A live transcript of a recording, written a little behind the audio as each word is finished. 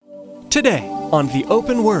Today on The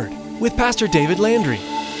Open Word with Pastor David Landry.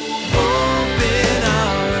 Open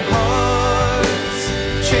our hearts,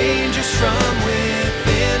 change us from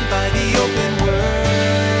within by the open word.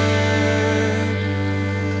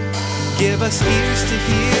 Give us ears to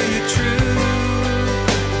hear your truth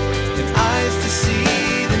and eyes to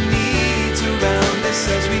see the needs around us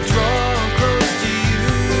as we draw close to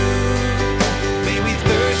you. May we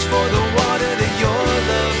thirst for the water that your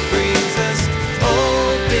love brings us.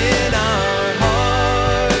 Open our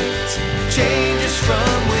hearts, change us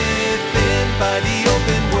from within by the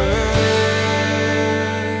open word.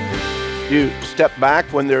 Do you step back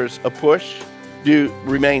when there's a push? Do you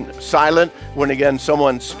remain silent when again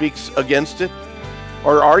someone speaks against it?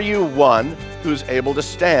 Or are you one who's able to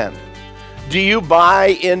stand? Do you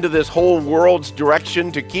buy into this whole world's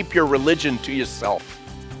direction to keep your religion to yourself?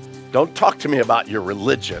 Don't talk to me about your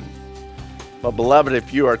religion. But beloved,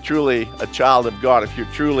 if you are truly a child of God, if you're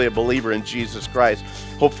truly a believer in Jesus Christ,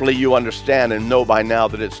 hopefully you understand and know by now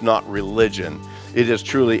that it's not religion. It is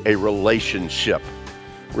truly a relationship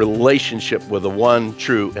with the one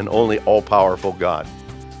true and only all-powerful God.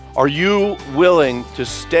 Are you willing to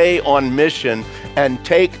stay on mission and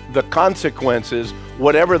take the consequences,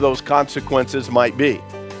 whatever those consequences might be?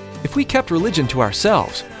 If we kept religion to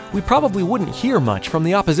ourselves, we probably wouldn't hear much from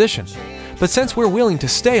the opposition. But since we're willing to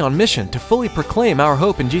stay on mission to fully proclaim our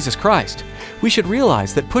hope in Jesus Christ, we should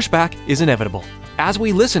realize that pushback is inevitable. As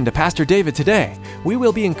we listen to Pastor David today, we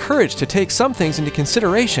will be encouraged to take some things into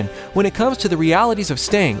consideration when it comes to the realities of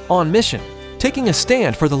staying on mission. Taking a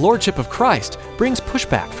stand for the Lordship of Christ brings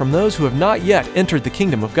pushback from those who have not yet entered the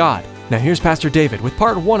kingdom of God. Now here's Pastor David with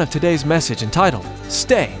part 1 of today's message entitled,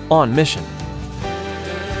 Stay on Mission.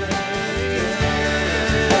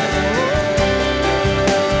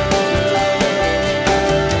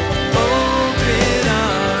 Open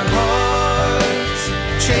our hearts,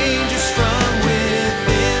 change us from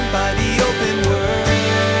within by the open word.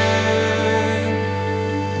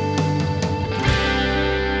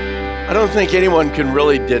 I don't think anyone can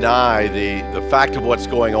really deny the fact of what's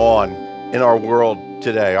going on in our world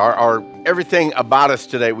today. Our everything about us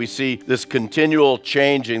today, we see this continual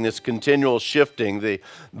changing, this continual shifting, the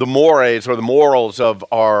mores or the morals of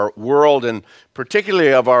our world and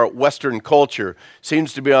particularly of our Western culture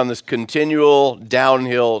seems to be on this continual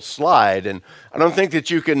downhill slide. And I don't think that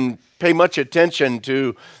you can pay much attention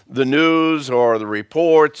to the news or the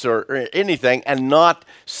reports or anything and not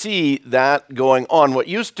see that going on. What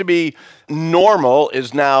used to be normal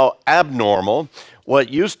is now abnormal. What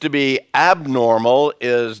used to be abnormal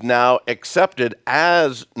is now accepted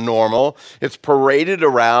as normal. It's paraded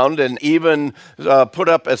around and even put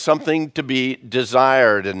up as something to be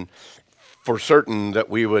desired, and for certain that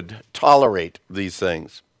we would tolerate these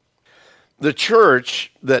things. The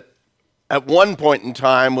church that at one point in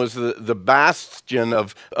time was the bastion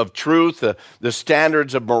of truth, the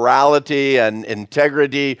standards of morality and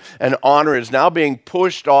integrity and honor is now being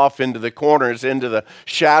pushed off into the corners, into the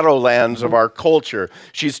shadowlands of our culture.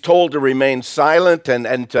 She's told to remain silent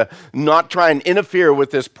and to not try and interfere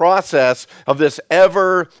with this process of this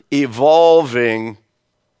ever-evolving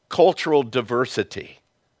cultural diversity.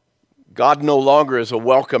 God no longer is a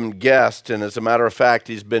welcome guest, and as a matter of fact,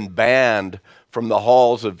 he's been banned from the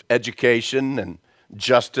halls of education and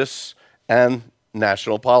justice and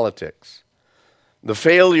national politics. The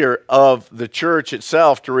failure of the church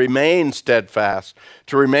itself to remain steadfast,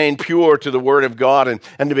 to remain pure to the Word of God,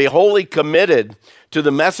 and to be wholly committed to the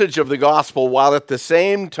message of the gospel while at the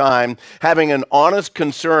same time having an honest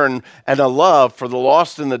concern and a love for the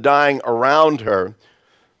lost and the dying around her.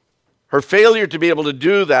 Her failure to be able to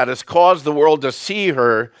do that has caused the world to see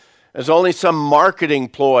her as only some marketing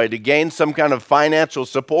ploy to gain some kind of financial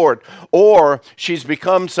support, or she's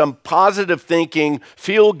become some positive thinking,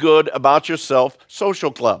 feel good about yourself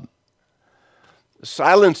social club. The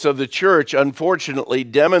silence of the church, unfortunately,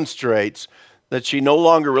 demonstrates that she no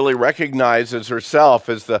longer really recognizes herself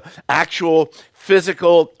as the actual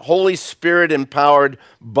physical, Holy Spirit-empowered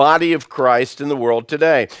body of Christ in the world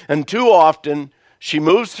today. And too often, she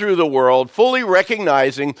moves through the world fully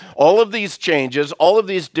recognizing all of these changes, all of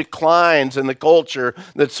these declines in the culture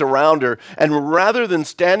that surround her. And rather than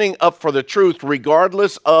standing up for the truth,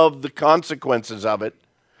 regardless of the consequences of it,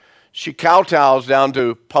 she kowtows down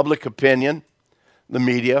to public opinion, the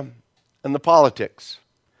media, and the politics.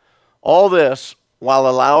 All this while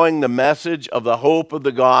allowing the message of the hope of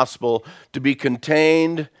the gospel to be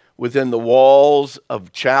contained within the walls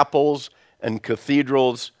of chapels and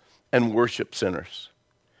cathedrals and worship centers.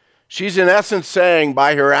 She's in essence saying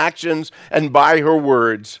by her actions and by her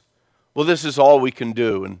words, well, this is all we can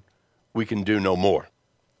do and we can do no more.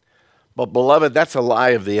 But beloved, that's a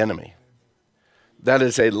lie of the enemy. That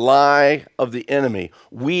is a lie of the enemy.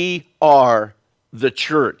 We are the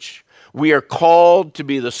church. We are called to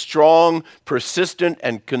be the strong, persistent,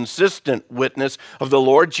 and consistent witness of the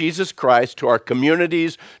Lord Jesus Christ to our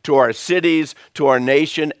communities, to our cities, to our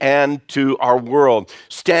nation, and to our world.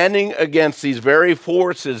 Standing against these very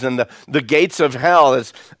forces and the gates of hell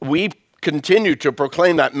as we continue to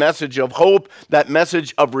proclaim that message of hope, that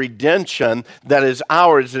message of redemption that is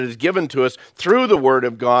ours, that is given to us through the Word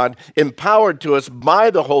of God, empowered to us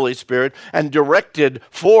by the Holy Spirit, and directed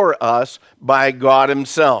for us by God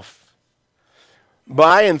Himself.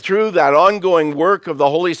 By and through that ongoing work of the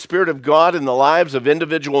Holy Spirit of God in the lives of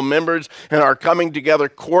individual members and our coming together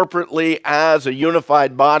corporately as a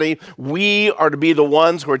unified body, we are to be the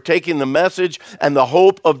ones who are taking the message and the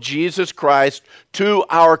hope of Jesus Christ to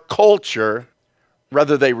our culture,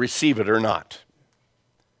 whether they receive it or not.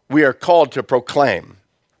 We are called to proclaim,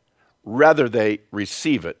 whether they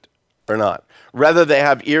receive it or not. Whether they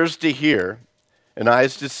have ears to hear and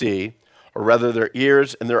eyes to see, or whether their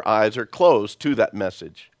ears and their eyes are closed to that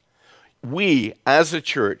message. We, as a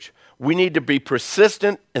church, we need to be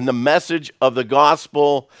persistent in the message of the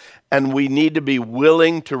gospel, and we need to be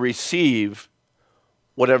willing to receive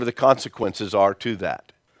whatever the consequences are to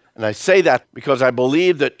that. And I say that because I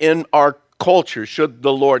believe that in our culture, should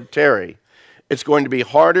the Lord tarry, it's going to be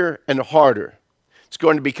harder and harder. It's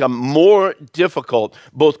going to become more difficult,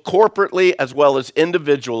 both corporately as well as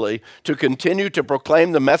individually, to continue to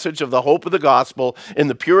proclaim the message of the hope of the gospel in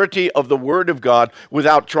the purity of the Word of God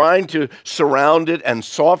without trying to surround it and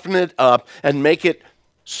soften it up and make it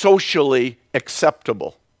socially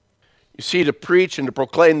acceptable. You see, to preach and to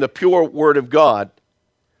proclaim the pure Word of God,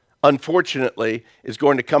 unfortunately, is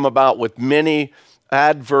going to come about with many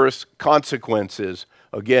adverse consequences,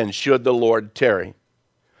 again, should the Lord tarry.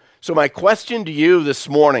 So my question to you this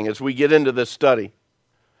morning as we get into this study,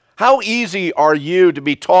 how easy are you to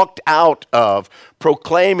be talked out of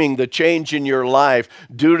proclaiming the change in your life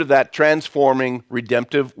due to that transforming,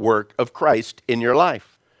 redemptive work of Christ in your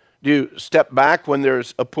life? Do you step back when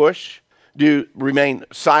there's a push? Do you remain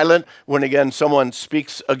silent when, again, someone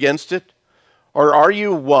speaks against it? Or are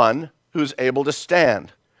you one who's able to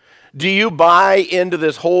stand? Do you buy into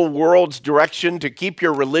this whole world's direction to keep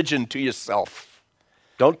your religion to yourself?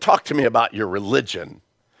 Don't talk to me about your religion.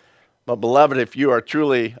 But beloved, if you are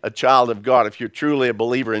truly a child of God, if you're truly a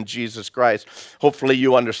believer in Jesus Christ, hopefully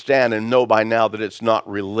you understand and know by now that it's not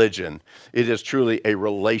religion. It is truly a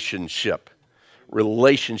relationship.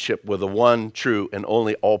 Relationship with the one true and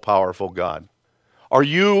only all-powerful God. Are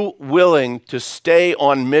you willing to stay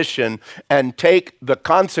on mission and take the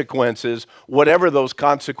consequences, whatever those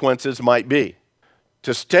consequences might be?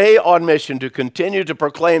 To stay on mission, to continue to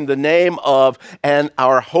proclaim the name of and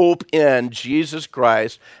our hope in Jesus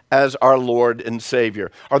Christ as our Lord and Savior.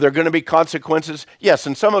 Are there going to be consequences? Yes,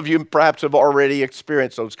 and some of you perhaps have already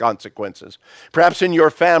experienced those consequences. Perhaps in your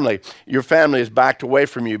family is backed away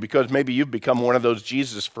from you because maybe you've become one of those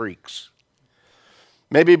Jesus freaks.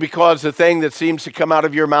 Maybe because the thing that seems to come out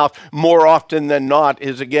of your mouth more often than not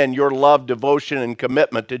is, again, your love, devotion, and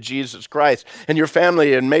commitment to Jesus Christ. And your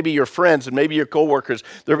family and maybe your friends and maybe your coworkers,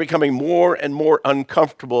 they're becoming more and more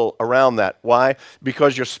uncomfortable around that. Why?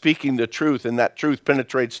 Because you're speaking the truth, and that truth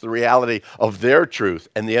penetrates the reality of their truth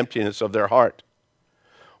and the emptiness of their heart.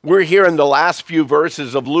 We're here in the last few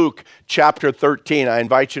verses of Luke chapter 13. I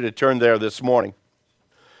invite you to turn there this morning.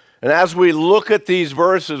 And as we look at these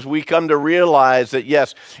verses, we come to realize that,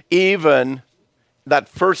 yes, even that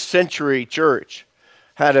first century church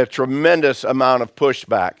had a tremendous amount of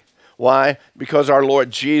pushback. Why? Because our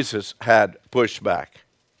Lord Jesus had pushback.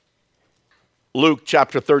 Luke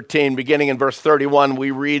chapter 13, beginning in verse 31,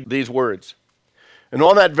 we read these words. And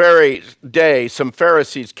on that very day, some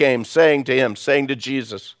Pharisees came, saying to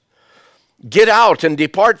Jesus, "Get out and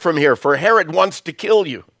depart from here, for Herod wants to kill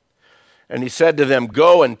you." And he said to them,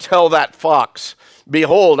 "Go and tell that fox,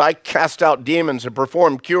 behold, I cast out demons and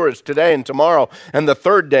perform cures today and tomorrow, and the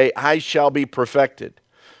third day I shall be perfected.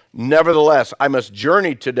 Nevertheless, I must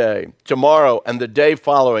journey today, tomorrow, and the day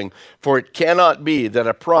following, for it cannot be that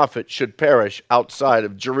a prophet should perish outside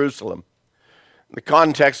of Jerusalem." In the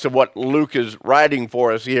context of what Luke is writing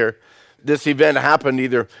for us here, this event happened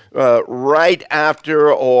either right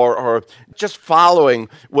after or just following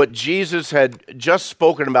what Jesus had just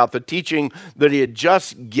spoken about, the teaching that he had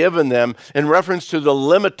just given them in reference to the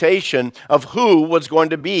limitation of who was going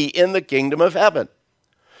to be in the kingdom of heaven.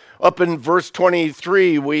 Up in verse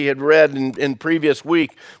 23, we had read in previous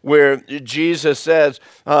week where Jesus says,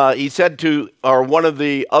 he said to, or one of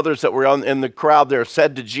the others that were in the crowd there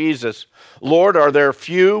said to Jesus, "Lord, are there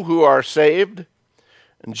few who are saved?"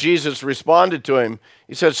 And Jesus responded to him.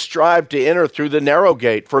 He said, strive to enter through the narrow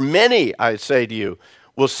gate. For many, I say to you,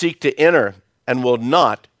 will seek to enter and will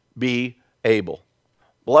not be able.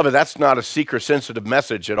 Beloved, that's not a seeker-sensitive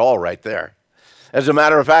message at all right there. As a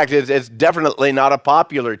matter of fact, it's definitely not a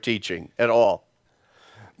popular teaching at all.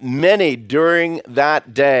 Many during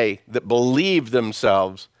that day that believed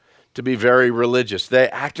themselves to be very religious. They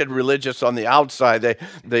acted religious on the outside.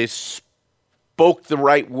 They spoke the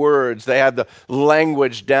right words. They had the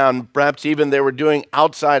language down. Perhaps even they were doing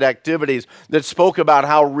outside activities that spoke about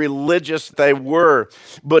how religious they were.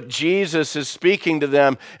 But Jesus is speaking to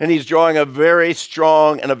them, and he's drawing a very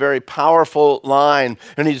strong and a very powerful line,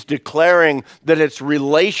 and he's declaring that it's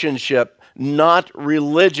relationship, not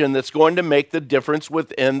religion, that's going to make the difference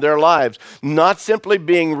within their lives. Not simply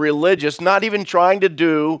being religious, not even trying to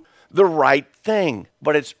do the right thing,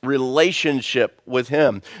 but it's relationship with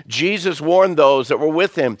him. Jesus warned those that were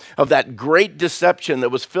with him of that great deception that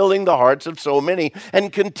was filling the hearts of so many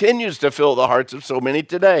and continues to fill the hearts of so many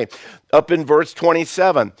today. Up in verse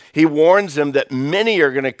 27, he warns them that many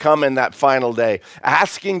are going to come in that final day,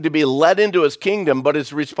 asking to be led into his kingdom, but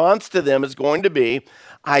his response to them is going to be,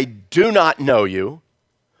 I do not know you,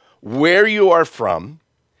 where you are from.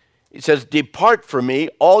 He says, depart from me,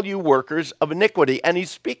 all you workers of iniquity. And he's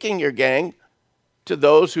speaking here, gang, to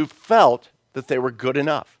those who felt that they were good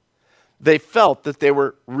enough. They felt that they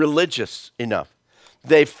were religious enough.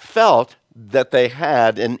 They felt that they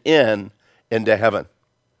had an in into heaven.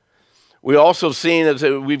 We also seen, as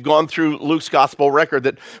we've gone through Luke's gospel record,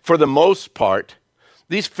 that for the most part,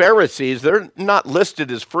 these Pharisees, they're not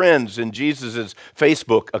listed as friends in Jesus'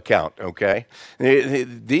 Facebook account, okay?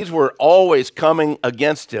 These were always coming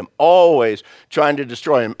against him, always trying to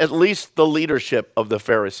destroy him, at least the leadership of the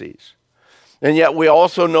Pharisees. And yet we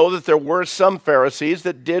also know that there were some Pharisees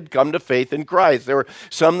that did come to faith in Christ. There were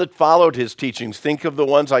some that followed his teachings. Think of the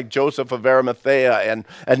ones like Joseph of Arimathea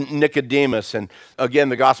and Nicodemus. And again,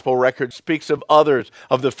 the gospel record speaks of others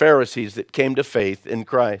of the Pharisees that came to faith in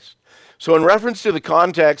Christ. So in reference to the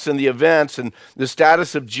context and the events and the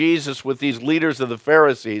status of Jesus with these leaders of the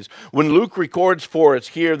Pharisees, when Luke records for us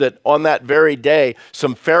here that on that very day,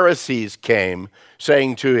 some Pharisees came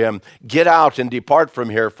saying to him, get out and depart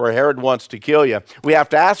from here, for Herod wants to kill you. We have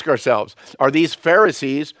to ask ourselves, are these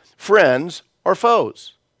Pharisees friends or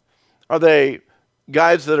foes? Are they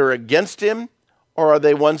guys that are against him, or are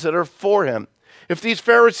they ones that are for him? If these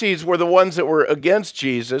Pharisees were the ones that were against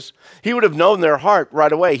Jesus, he would have known their heart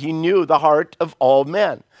right away. He knew the heart of all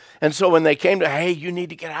men. And so when they came to, hey, you need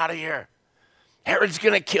to get out of here. Herod's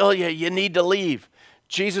going to kill you. You need to leave.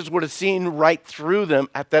 Jesus would have seen right through them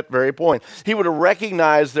at that very point. He would have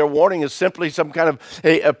recognized their warning as simply some kind of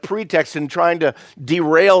a pretext in trying to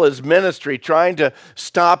derail his ministry, trying to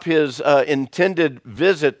stop his intended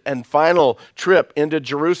visit and final trip into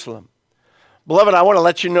Jerusalem. Beloved, I want to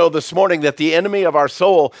let you know this morning that the enemy of our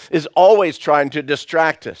soul is always trying to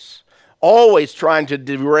distract us, always trying to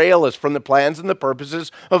derail us from the plans and the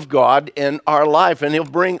purposes of God in our life. And he'll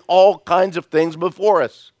bring all kinds of things before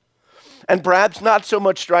us. And perhaps not so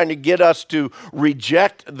much trying to get us to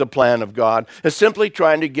reject the plan of God as simply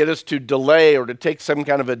trying to get us to delay or to take some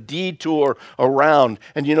kind of a detour around.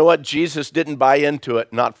 And you know what? Jesus didn't buy into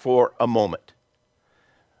it, not for a moment.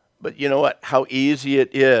 But you know what? How easy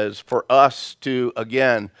it is for us to,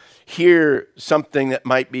 again, hear something that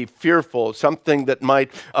might be fearful, something that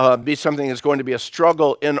might be something that's going to be a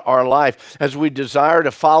struggle in our life as we desire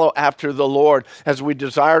to follow after the Lord, as we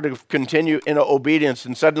desire to continue in obedience,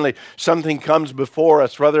 and suddenly something comes before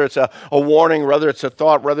us, whether it's a warning, whether it's a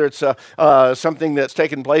thought, whether it's something that's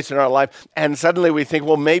taken place in our life, and suddenly we think,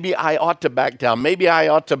 well, maybe I ought to back down. Maybe I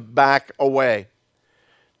ought to back away.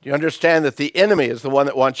 Do you understand that the enemy is the one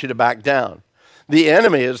that wants you to back down? The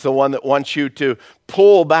enemy is the one that wants you to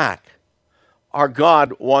pull back. Our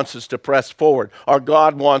God wants us to press forward. Our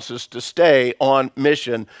God wants us to stay on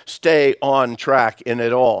mission, stay on track in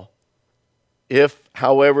it all.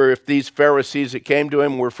 However, if these Pharisees that came to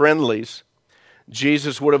him were friendlies,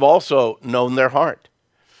 Jesus would have also known their heart.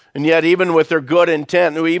 And yet, even with their good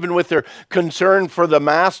intent, even with their concern for the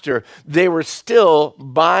master, they were still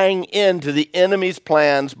buying into the enemy's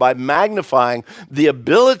plans by magnifying the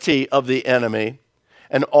ability of the enemy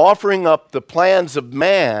and offering up the plans of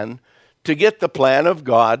man to get the plan of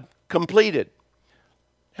God completed.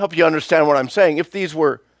 Help you understand what I'm saying. If these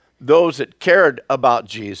were those that cared about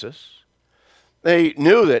Jesus, they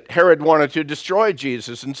knew that Herod wanted to destroy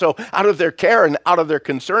Jesus. And so out of their care and out of their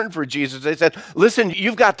concern for Jesus, they said, listen,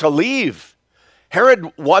 you've got to leave.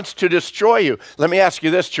 Herod wants to destroy you. Let me ask you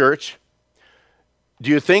this, church. Do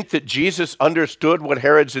you think that Jesus understood what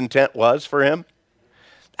Herod's intent was for him?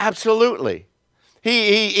 Absolutely.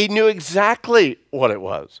 He knew exactly what it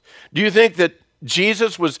was. Do you think that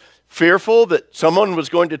Jesus was fearful that someone was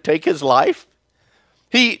going to take his life?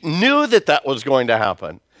 He knew that that was going to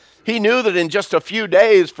happen. He knew that in just a few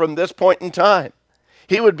days from this point in time,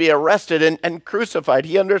 he would be arrested and crucified.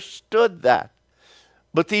 He understood that.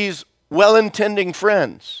 But these well-intending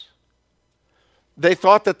friends, they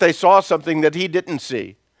thought that they saw something that he didn't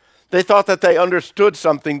see. They thought that they understood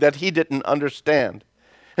something that he didn't understand.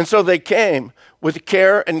 And so they came with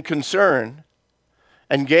care and concern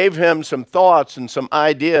and gave him some thoughts and some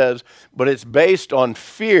ideas, but it's based on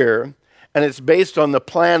fear and it's based on the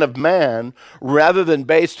plan of man rather than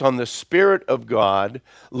based on the Spirit of God,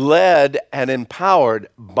 led and empowered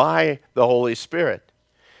by the Holy Spirit.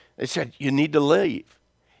 They said, you need to leave.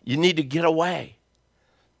 You need to get away.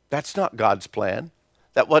 That's not God's plan.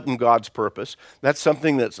 That wasn't God's purpose. That's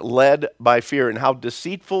something that's led by fear, and how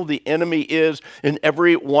deceitful the enemy is in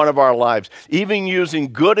every one of our lives, even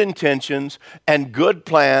using good intentions and good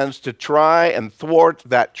plans to try and thwart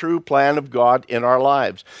that true plan of God in our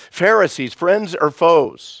lives. Pharisees, friends or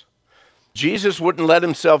foes? Jesus wouldn't let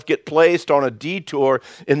himself get placed on a detour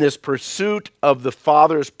in this pursuit of the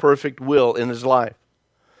Father's perfect will in his life.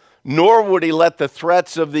 Nor would he let the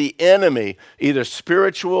threats of the enemy, either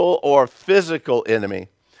spiritual or physical enemy,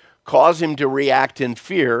 cause him to react in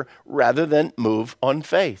fear rather than move on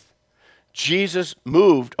faith. Jesus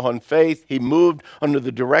moved on faith. He moved under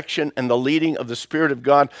the direction and the leading of the Spirit of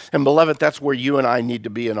God. And beloved, that's where you and I need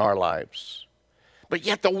to be in our lives. But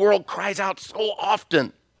yet the world cries out so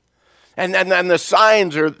often. And the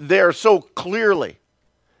signs are there so clearly.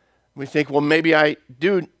 We think, well, maybe I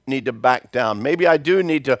do need to back down. Maybe I do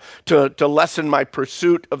need to lessen my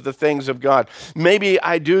pursuit of the things of God. Maybe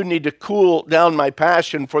I do need to cool down my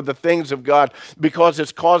passion for the things of God because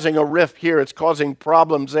it's causing a rift here. It's causing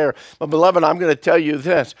problems there. But beloved, I'm going to tell you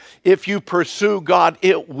this. If you pursue God,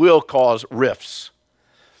 it will cause rifts.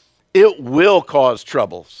 It will cause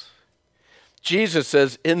troubles. Jesus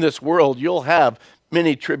says, in this world, you'll have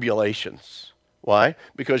many tribulations. Why?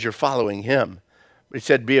 Because you're following him. He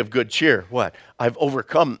said, be of good cheer. What? I've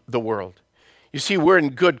overcome the world. You see, we're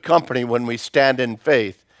in good company when we stand in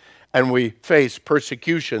faith and we face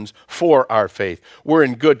persecutions for our faith. We're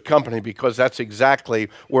in good company because that's exactly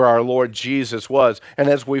where our Lord Jesus was. And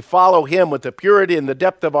as we follow him with the purity and the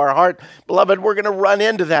depth of our heart, beloved, we're going to run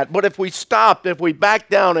into that. But if we stop, if we back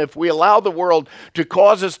down, if we allow the world to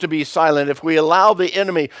cause us to be silent, if we allow the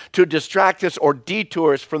enemy to distract us or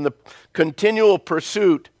detour us from the continual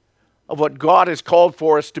pursuit of what God has called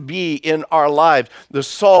for us to be in our lives, the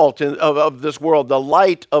salt of this world, the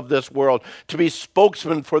light of this world, to be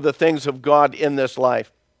spokesmen for the things of God in this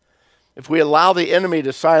life. If we allow the enemy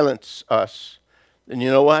to silence us, then you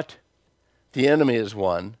know what? The enemy is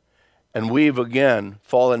won, and we've again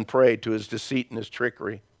fallen prey to his deceit and his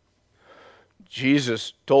trickery.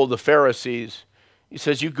 Jesus told the Pharisees, he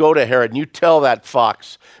says, you go to Herod and you tell that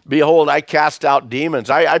fox, behold, I cast out demons.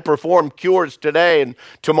 I perform cures today and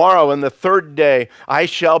tomorrow, and the third day I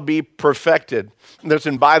shall be perfected.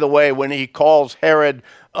 And by the way, when he calls Herod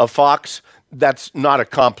a fox, that's not a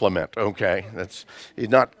compliment, okay? He's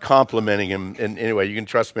not complimenting him in any way. You can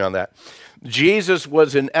trust me on that. Jesus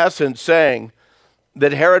was in essence saying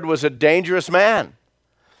that Herod was a dangerous man.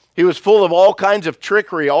 He was full of all kinds of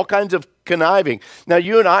trickery, all kinds of conniving. Now,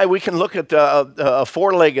 you and I, we can look at a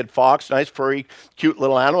four-legged fox, nice, furry, cute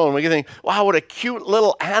little animal, and we can think, wow, what a cute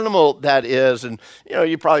little animal that is. And, you know,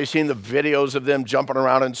 you've probably seen the videos of them jumping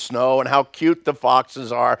around in snow and how cute the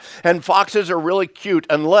foxes are. And foxes are really cute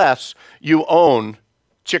unless you own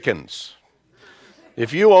chickens.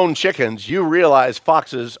 If you own chickens, you realize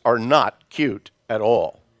foxes are not cute at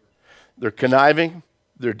all. They're conniving,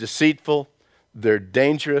 they're deceitful, they're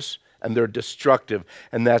dangerous, and they're destructive.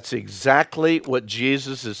 And that's exactly what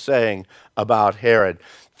Jesus is saying about Herod.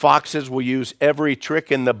 Foxes will use every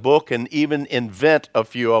trick in the book and even invent a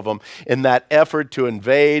few of them in that effort to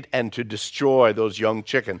invade and to destroy those young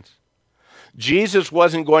chickens. Jesus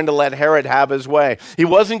wasn't going to let Herod have his way. He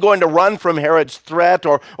wasn't going to run from Herod's threat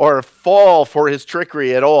or fall for his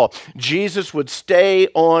trickery at all. Jesus would stay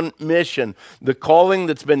on mission, the calling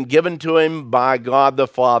that's been given to him by God the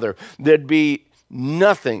Father. There'd be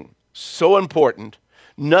nothing so important,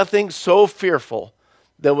 nothing so fearful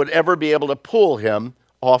that would ever be able to pull him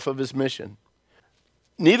off of his mission.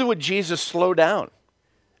 Neither would Jesus slow down,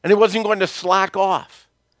 and he wasn't going to slack off.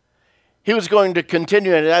 He was going to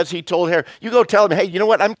continue, and as he told Herod, you go tell him, hey, you know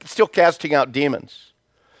what? I'm still casting out demons.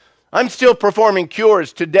 I'm still performing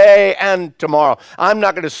cures today and tomorrow. I'm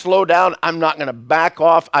not going to slow down. I'm not going to back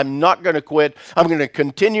off. I'm not going to quit. I'm going to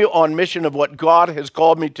continue on mission of what God has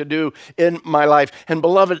called me to do in my life. And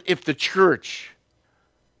beloved, if the church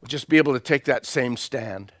just be able to take that same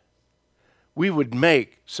stand, we would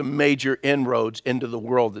make some major inroads into the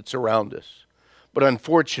world that's around us. But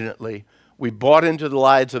unfortunately, we bought into the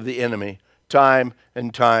lies of the enemy time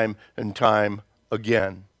and time and time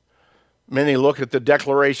again. Many look at the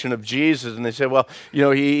declaration of Jesus and they say, well,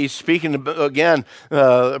 he's speaking again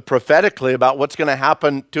prophetically about what's going to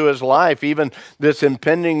happen to his life, even this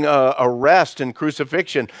impending arrest and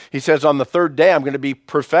crucifixion. He says, on the third day, I'm going to be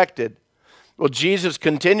perfected. Well, Jesus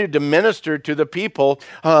continued to minister to the people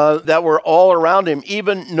that were all around him,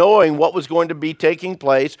 even knowing what was going to be taking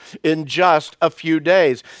place in just a few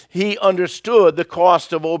days. He understood the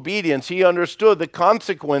cost of obedience. He understood the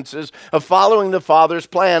consequences of following the Father's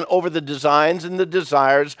plan over the designs and the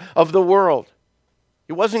desires of the world.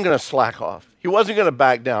 He wasn't going to slack off. He wasn't going to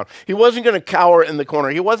back down. He wasn't going to cower in the corner.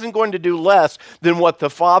 He wasn't going to do less than what the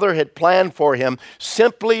Father had planned for him,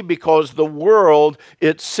 simply because the world,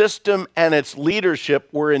 its system, and its leadership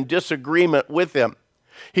were in disagreement with him.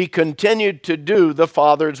 He continued to do the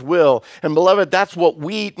Father's will. And beloved, that's what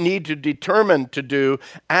we need to determine to do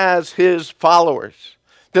as his followers.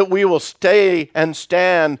 That we will stay and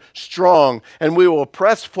stand strong, and we will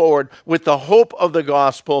press forward with the hope of the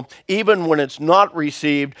gospel, even when it's not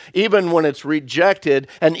received, even when it's rejected,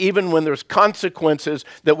 and even when there's consequences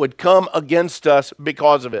that would come against us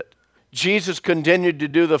because of it. Jesus continued to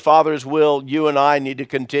do the Father's will. You and I need to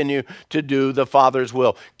continue to do the Father's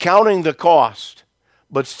will, counting the cost,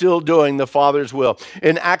 but still doing the Father's will.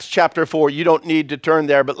 In Acts chapter 4, you don't need to turn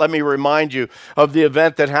there, but let me remind you of the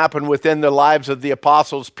event that happened within the lives of the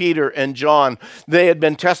apostles, Peter and John. They had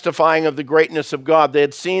been testifying of the greatness of God. They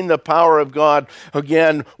had seen the power of God,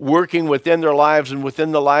 again, working within their lives and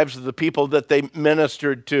within the lives of the people that they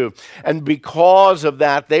ministered to. And because of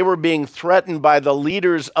that, they were being threatened by the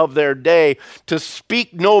leaders of their day to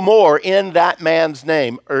speak no more in that man's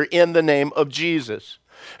name, or in the name of Jesus.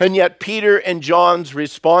 And yet Peter and John's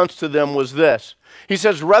response to them was this. He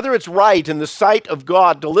says, "Whether it's right in the sight of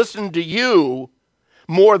God to listen to you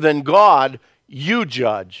more than God, you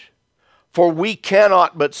judge. For we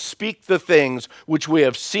cannot but speak the things which we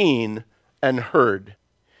have seen and heard."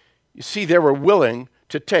 You see, they were willing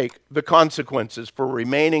to take the consequences for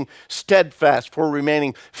remaining steadfast, for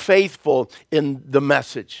remaining faithful in the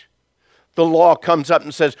message. The law comes up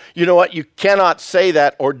and says, you know what, you cannot say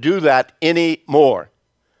that or do that anymore.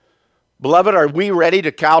 Beloved, are we ready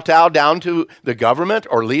to kowtow down to the government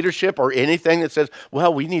or leadership or anything that says,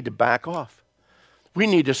 well, we need to back off? We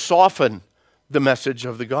need to soften the message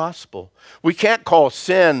of the gospel. We can't call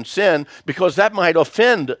sin sin because that might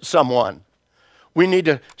offend someone. We need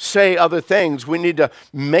to say other things. We need to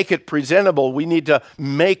make it presentable. We need to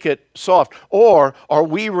make it soft. Or are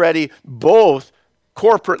we ready both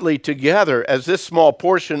corporately together as this small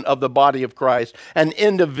portion of the body of Christ and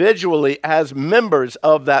individually as members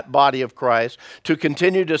of that body of Christ to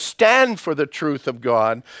continue to stand for the truth of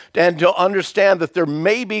God and to understand that there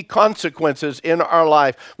may be consequences in our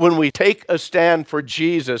life when we take a stand for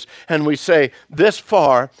Jesus and we say this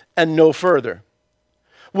far and no further?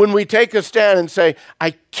 When we take a stand and say,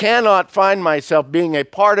 I cannot find myself being a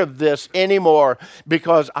part of this anymore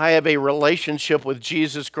because I have a relationship with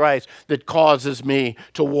Jesus Christ that causes me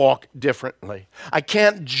to walk differently. I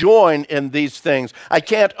can't join in these things. I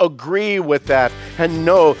can't agree with that. And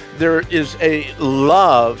no, there is a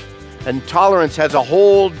love, and tolerance has a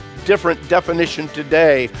whole different definition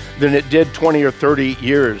today than it did 20 or 30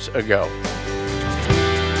 years ago.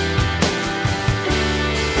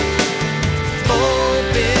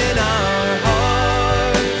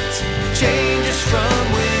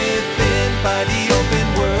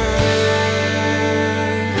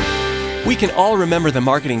 We can all remember the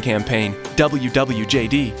marketing campaign,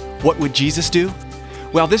 WWJD, What Would Jesus Do?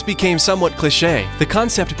 While this became somewhat cliche, the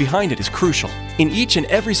concept behind it is crucial. In each and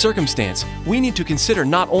every circumstance, we need to consider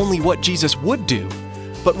not only what Jesus would do,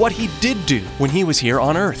 but what he did do when he was here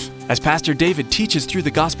on earth. As Pastor David teaches through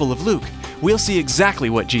the Gospel of Luke, we'll see exactly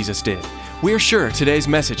what Jesus did. We're sure today's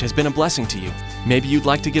message has been a blessing to you. Maybe you'd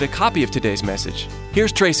like to get a copy of today's message.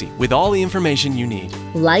 Here's Tracy with all the information you need.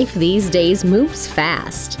 Life these days moves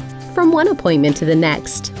fast. From one appointment to the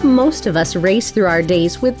next, most of us race through our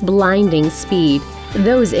days with blinding speed.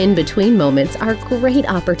 Those in-between moments are great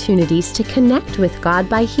opportunities to connect with God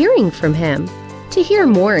by hearing from Him. To hear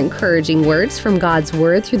more encouraging words from God's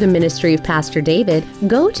Word through the ministry of Pastor David,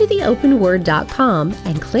 go to theopenword.com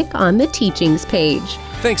and click on the Teachings page.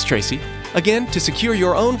 Thanks, Tracy. Again, to secure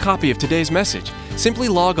your own copy of today's message, simply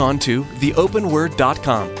log on to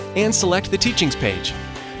theopenword.com and select the Teachings page.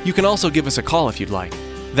 You can also give us a call if you'd like.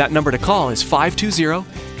 That number to call is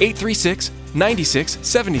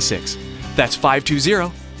 520-836-9676. That's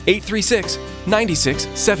 520-836-9676.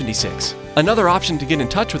 9676. Another option to get in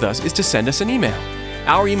touch with us is to send us an email.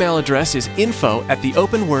 Our email address is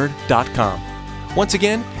info@theopenword.com. Once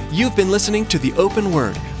again, you've been listening to The Open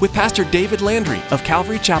Word with Pastor David Landry of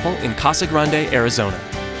Calvary Chapel in Casa Grande, Arizona.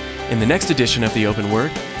 In the next edition of The Open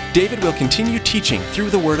Word, David will continue teaching through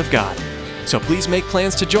the Word of God. So please make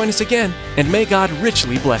plans to join us again, and may God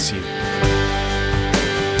richly bless you.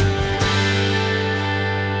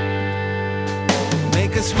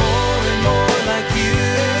 Make us more